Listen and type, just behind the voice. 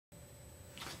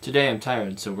Today I'm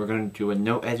tired, so we're going to do a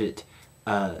no-edit,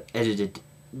 edited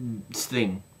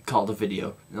thing called a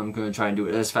video. And I'm going to try and do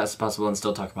it as fast as possible and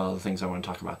still talk about all the things I want to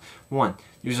talk about. 1.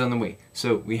 Use on the Wii.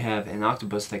 So we have an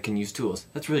octopus that can use tools.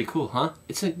 That's really cool, huh?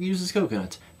 It uses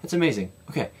coconuts. That's amazing.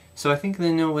 Okay, so I think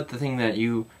they know what the thing that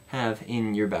you have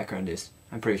in your background is.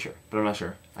 I'm pretty sure, but I'm not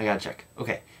sure. I gotta check.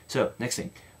 Okay, so next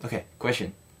thing. Okay,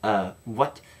 question.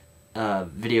 What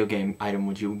video game item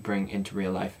would you bring into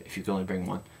real life if you could only bring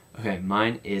one? Okay,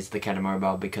 mine is the Katamari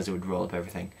ball because it would roll up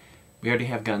everything. We already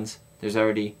have guns. There's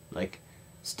already, like,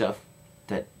 stuff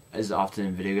that is often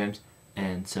in video games,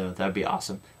 and so that would be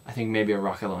awesome. I think maybe a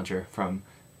rocket launcher from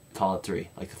Fallout 3,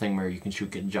 like the thing where you can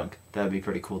shoot junk. That would be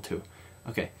pretty cool too.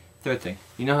 Okay, third thing.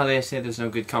 You know how they say there's no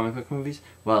good comic book movies?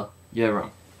 Well, you're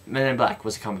wrong. Men in Black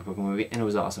was a comic book movie, and it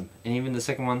was awesome. And even the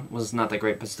second one was not that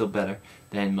great, but still better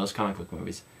than most comic book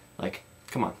movies. Like,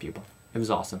 come on, people. It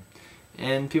was awesome.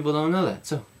 And people don't know that,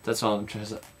 so that's all I'm trying to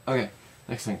say. Okay,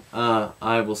 next thing.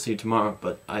 I will see you tomorrow,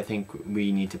 but I think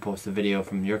we need to post the video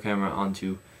from your camera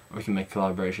onto, or we can make a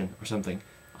collaboration or something,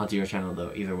 onto your channel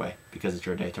though, either way, because it's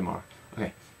your day tomorrow.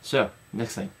 Okay, so,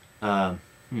 next thing. I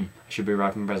should be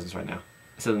wrapping presents right now.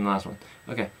 I said in the last one.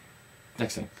 Okay,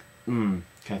 next thing. Can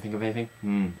I think of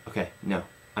anything? Okay, no.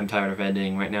 I'm tired of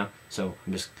editing right now, so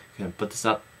I'm just gonna put this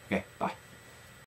up. Okay, bye.